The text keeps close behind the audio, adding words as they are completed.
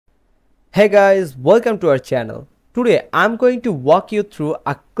Hey guys, welcome to our channel. Today I'm going to walk you through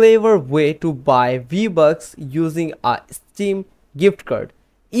a clever way to buy Vbucks using a Steam gift card.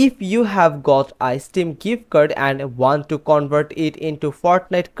 If you have got a Steam gift card and want to convert it into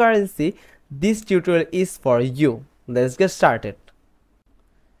Fortnite currency, this tutorial is for you. Let's get started.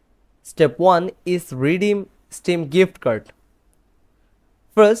 Step 1 is redeem Steam gift card.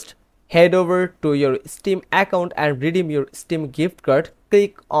 First, head over to your Steam account and redeem your Steam gift card.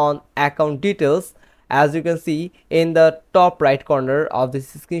 Click on account details as you can see in the top right corner of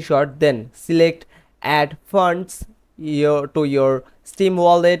this screenshot. Then select add funds to your Steam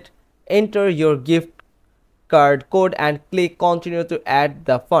wallet. Enter your gift card code and click continue to add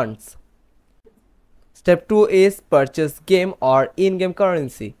the funds. Step 2 is purchase game or in-game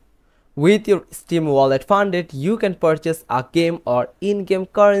currency. With your Steam wallet funded, you can purchase a game or in-game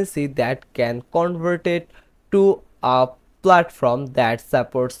currency that can convert it to a platform that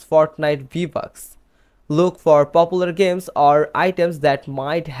supports Fortnite Vbucks. Look for popular games or items that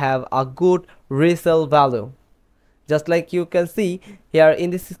might have a good resale value. Just like you can see here in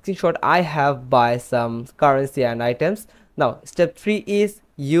this screenshot, I have buy some currency and items. Now step 3 is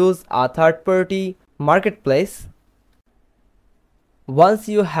use a third-party marketplace. Once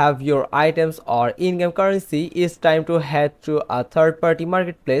you have your items or in-game currency, it's time to head to a third-party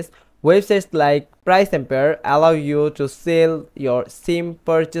marketplace. Websites like PriceAmpere allow you to sell your Steam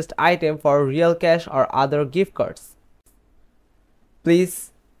purchased item for real cash or other gift cards.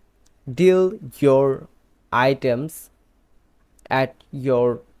 Please deal your items at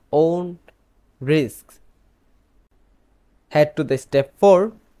your own risk. Head to the step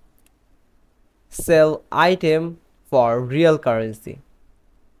 4. Sell item for real currency.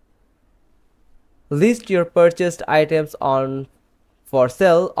 List your purchased items for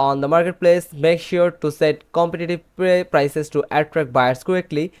sale on the marketplace. Make sure to set competitive prices to attract buyers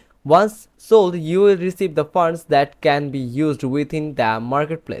quickly. Once sold, you will receive the funds that can be used within the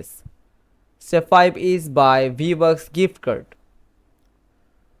marketplace. Step 5 is buy Vbucks gift card.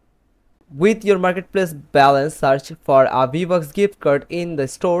 With your marketplace balance, search for a Vbucks gift card in the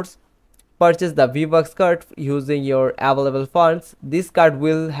stores. Purchase the Vbucks card using your available funds. This card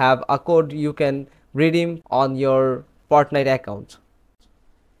will have a code you can redeem on your Fortnite account.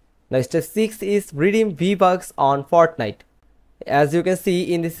 Now step 6 is redeem Vbucks on Fortnite. As you can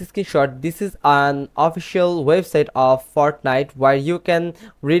see in this screenshot, this is an official website of Fortnite where you can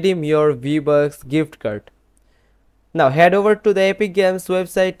redeem your Vbucks gift card. Now head over to the Epic Games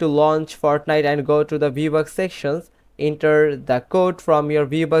website to launch Fortnite and go to the Vbucks sections. Enter the code from your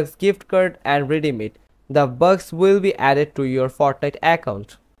Vbucks gift card and redeem it. The bucks will be added to your Fortnite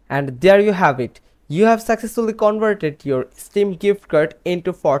account. And there you have it. You have successfully converted your Steam gift card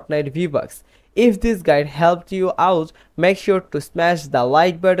into Fortnite Vbucks. If this guide helped you out, make sure to smash the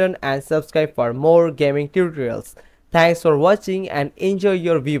like button and subscribe for more gaming tutorials. Thanks for watching and enjoy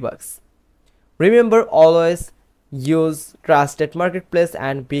your Vbucks. Remember, always use trusted marketplace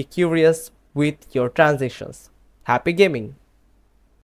and be curious with your transactions. Happy gaming!